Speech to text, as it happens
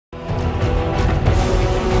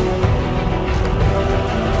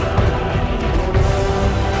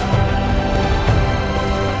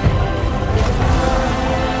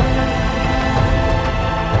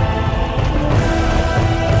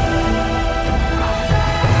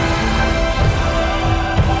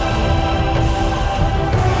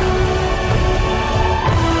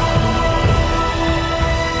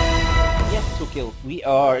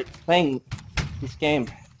playing this game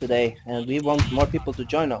today, and we want more people to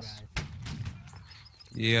join us.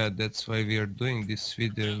 Yeah, that's why we are doing this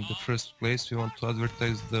video. In the first place, we want to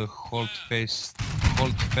advertise the Holdfast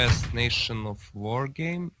Nation of War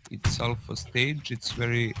game. It's alpha stage. It's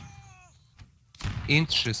very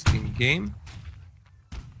interesting game,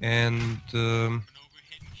 and the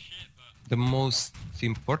most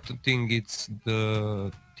important thing, it's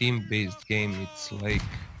the team-based game. It's like,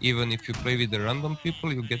 even if you play with the random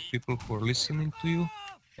people, you get people who are listening to you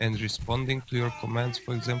and responding to your commands.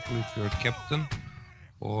 For example, if you're a captain,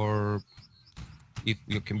 or if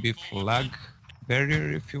you can be flag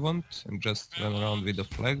barrier if you want and just run around with a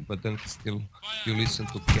flag, but then still you listen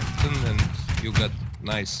to captain, and you got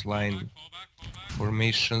nice line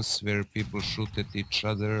formations where people shoot at each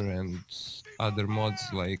other, and other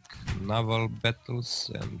mods like naval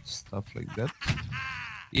battles and stuff like that.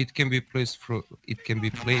 It can be played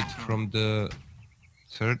from the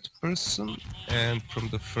third person and from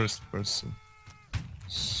the first person.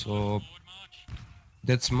 So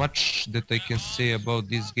that's much that I can say about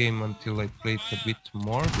this game until I play it a bit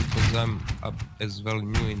more, because I'm as well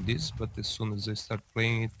new in this, but as soon as I start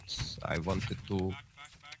playing it, I wanted to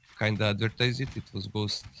kinda advertise it. It was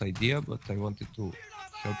Ghost's idea, but I wanted to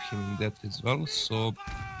help him in that as well. So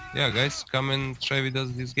yeah, guys, come and try with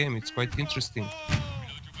us this game. It's quite interesting.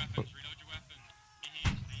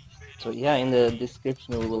 So yeah, in the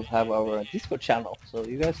description we will have our Discord channel, so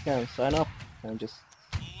you guys can sign up and just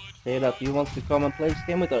say that you want to come and play this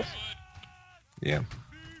game with us. Yeah,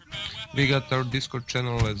 we got our Discord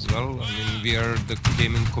channel as well. I mean, we are the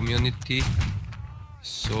gaming community,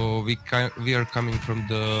 so we are coming from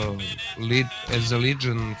the as a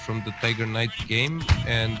legion from the Tiger Knight game,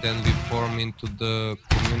 and then we form into the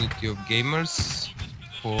community of gamers,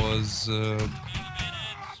 because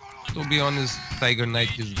to be honest, Tiger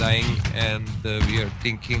Knight is dying, and we are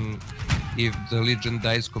thinking, if the Legion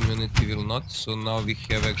dies, community will not. So now we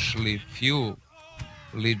have actually few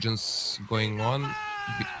legions going on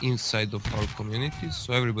inside of our community.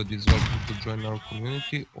 So everybody is welcome to join our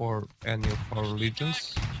community or any of our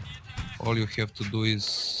legions. All you have to do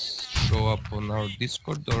is show up on our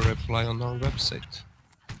Discord or reply on our website.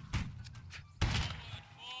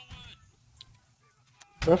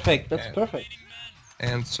 Perfect, that's perfect.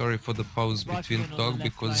 And sorry for the pause between talk,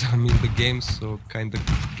 because I'm in the game, so kind of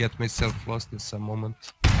get myself lost in some moment.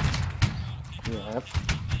 Yep.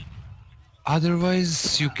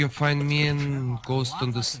 Otherwise, you can find me and Ghost on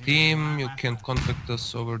the Steam. You can contact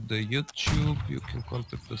us over the YouTube. You can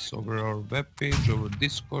contact us over our webpage, over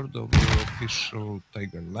Discord, over our official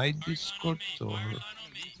Tiger Knight Discord. Or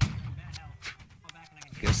I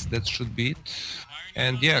guess that should be it.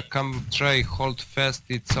 And yeah, come try Holdfast.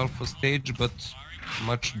 It's alpha stage, but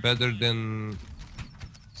much better than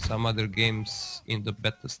some other games in the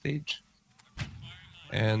beta stage,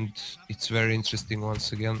 and it's very interesting.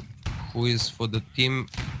 Once again, who is for the team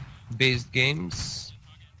based games,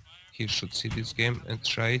 he should see this game and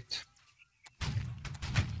try it.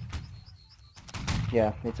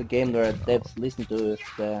 Yeah, it's a game where devs listen to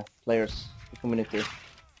the players, the community.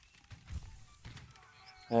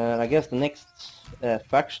 I guess the next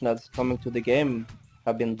faction that's coming to the game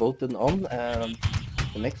have been voted on, and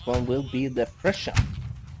the next one will be the Prussia.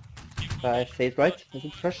 If I say it right, is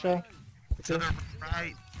it Prussia? To the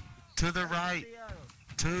right, to the right,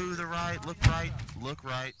 to the right, look right, look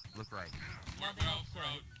right, look right.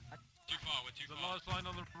 Too far, we're too far. The last line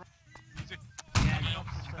on the right.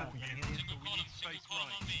 We need space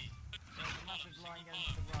right. There's a massive line going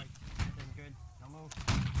to the right. Doing good. Now move.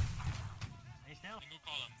 Stay still. Single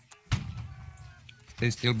column. Stay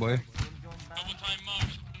still, boy. Double time march on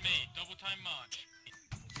me. Double time march.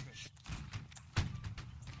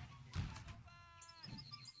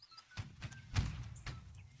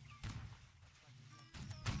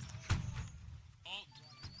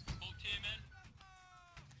 Halt here, men.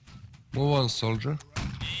 Move on, soldier. Aim.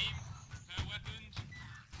 Prepare weapons.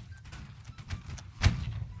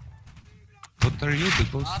 What are you, the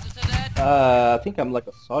Ghost? Officer dead. I think I'm like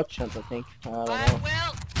a sergeant, I think. I don't know.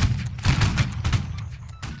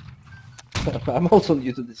 I'm also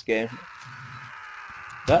new to this game.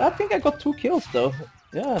 But I think I got 2 kills though.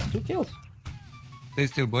 Yeah, 2 kills. Stay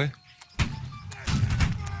still, boy.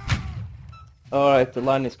 Alright, the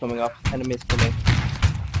line is coming up. Enemies coming.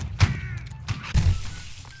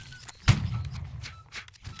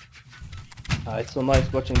 It's so nice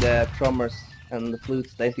watching the drummers and the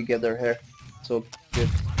flutes stay together here. So good.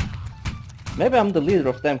 Maybe I'm the leader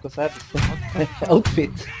of them because I have the same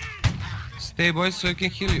outfit. Stay, boy, so I can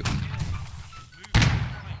heal you.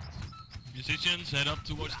 Musicians, head up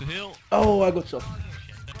towards the hill. Oh, I got shot.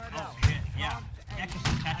 Oh shit. Yeah.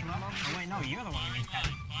 catch him up. Oh wait, no, you're the one who needs to catch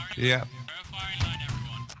him. Yeah. Firing line,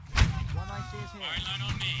 everyone. One I see is here. Firing line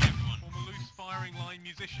on me, everyone. Form a loose firing line.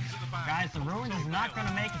 Musicians at the back. Guys, the ruins is not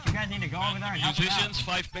gonna make it. You guys need to go over there and help us out. Musicians,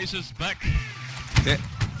 5 paces back. Yeah.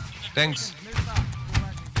 Thanks. Move back.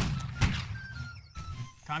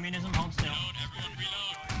 Communism, hold still. Reload, everyone,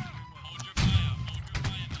 reload. Hold your fire. Hold your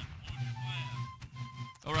fire, man. Hold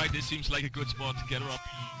your fire. Alright, this seems like a good spot. Get her up.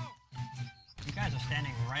 You guys are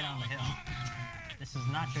standing right on the hill. This is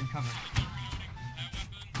not good cover.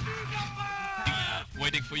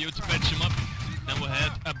 Waiting for you to patch him up. Then we'll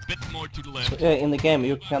head a bit more to the So, left. yeah, in the game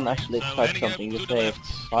you can actually So, type heading up something. You to the say left.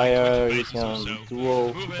 fire, 20 you paces or can so.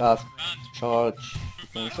 duel, Move it. fast, charge. You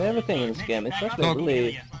can say everything in this game. It's actually Dog.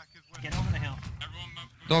 really... Get over the hill.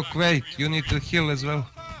 Doc, wait, you need to heal as well.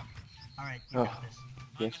 Alright, you Oh, got this.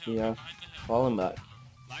 yes, we are falling back.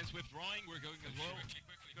 Lines withdrawing, we're going as well.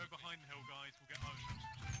 Go behind the hill, guys. We'll get home.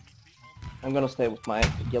 I'm gonna stay with my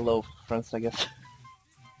yellow friends, I guess. Hey,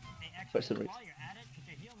 actually, For some while reason. you're at it, could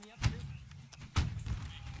you heal me up too?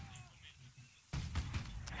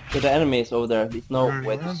 So the enemies over there, there's no Very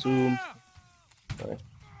way to well. zoom. Sorry.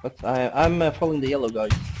 But I'm following the yellow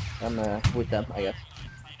guys. I'm with them, I guess.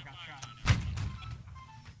 I got shot.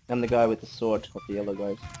 I'm the guy with the sword of the yellow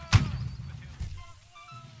guys.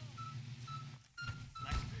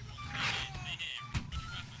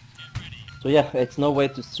 So yeah, it's no way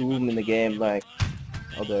to zoom in the game like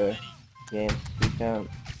other games. You can,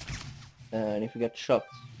 and if you get shot,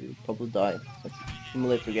 you probably die. It's a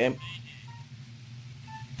simulator game.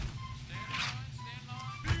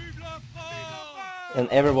 And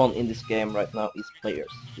everyone in this game right now is players.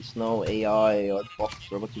 There's no AI or bots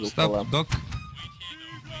or what you will call Stop, them. Doc.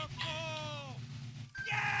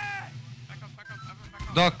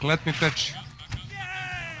 Doc, let me patch.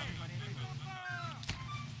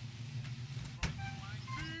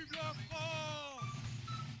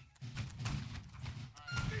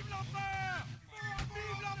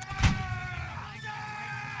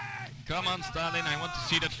 Come on, Stalin, I want to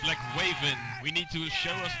see that flag waving. We need to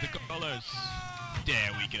show us the colors. There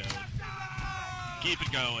we go. Keep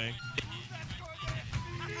it going.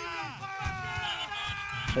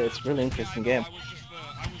 It's a really interesting game.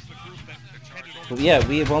 So yeah,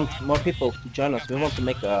 we want more people to join us. We want to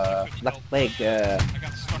make a Black Plague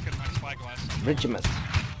regiment.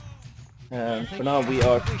 For now we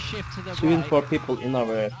are soon for people in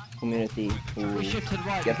our community who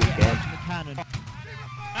get this game.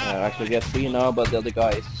 Actually we have 3 now, but the other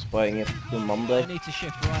guy is buying it till Monday. Need to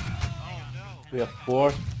shift right. We have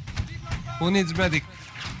 4. Who needs medic?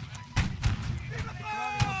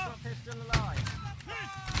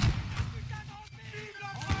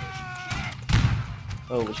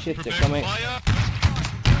 Holy shit, they're Prepare coming. fire.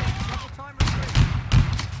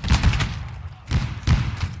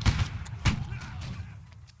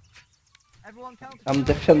 Everyone count. I'm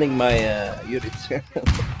defending my units here.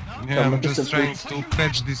 Yeah, I'm Some just trying recruits. to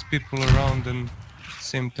patch these people around and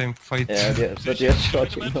same time fight. Yeah, but they're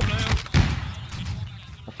charging.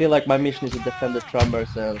 I feel like my mission is to defend the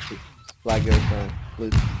drummers and flaggers and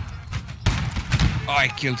flutes. Oh, I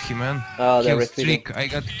killed him, man. Oh, they're Kill retreating. streak. I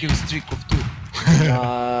got kill streak of 2.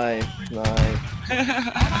 Nice, nice.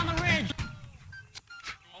 Hold on the ridge.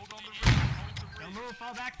 Don't move.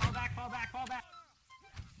 Fall back. Fall back. Fall back. Fall back.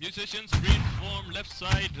 Musicians, reinform left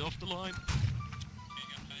side of the line.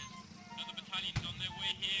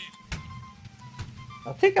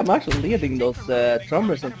 I think I'm actually leading those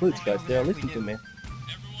drummers and flutes guys. They are listening to me.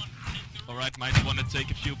 Alright, might want to take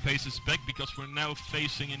a few paces back because we're now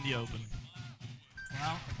facing in the open.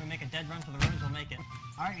 Well, if we make a dead run for the ruins, we'll make it.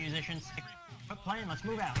 Alright, musicians. Quit playing. Let's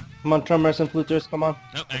move out. Come on, drummers and fluters, come on.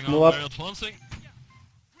 No, hang move on, up. we're advancing.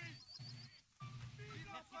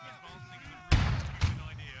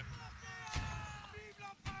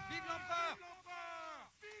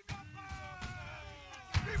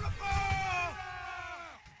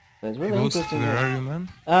 It's really Ghost, interesting. where are you, man?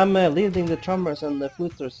 I'm leading the drummers and the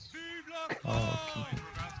fluters. Oh, okay.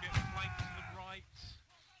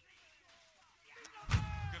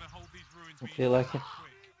 I feel like it.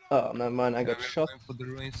 Oh, never mind, I got Yeah, we're shot. going for the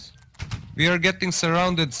ruins. We are getting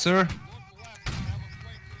surrounded, sir.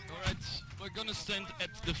 Alright, we're gonna stand at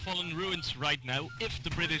the fallen ruins right now. If the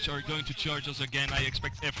British are going to charge us again, I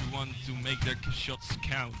expect everyone to make their shots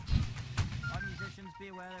count. Our musicians, be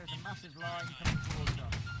aware there's a massive line coming towards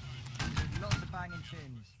us. There's lots of banging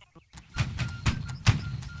tunes.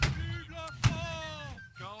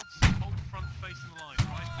 Guards, hold front facing the line,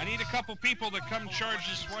 right? I need a couple people to come charge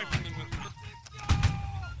this wiping them with me.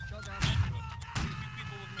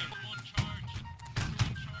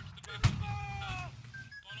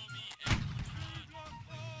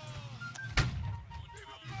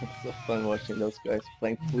 So fun watching those guys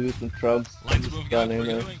playing flutes and drums. Lights Just moving out, gunning we're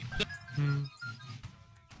it. going. Hmm.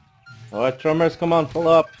 Alright, drummers, come on,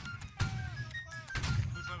 follow up.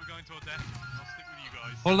 Looks like we're going to our death. I'll stick with you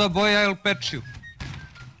guys. Hold up, boy, I'll patch you.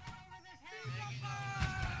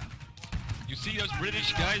 You see those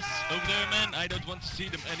British guys over there, man? I don't want to see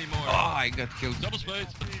them anymore. Oh, I got killed. Double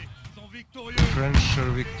spades. French are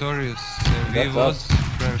victorious. We That's was us.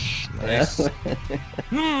 French. Nice.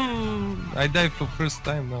 I died for first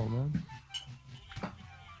time now, man.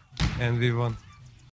 And we won.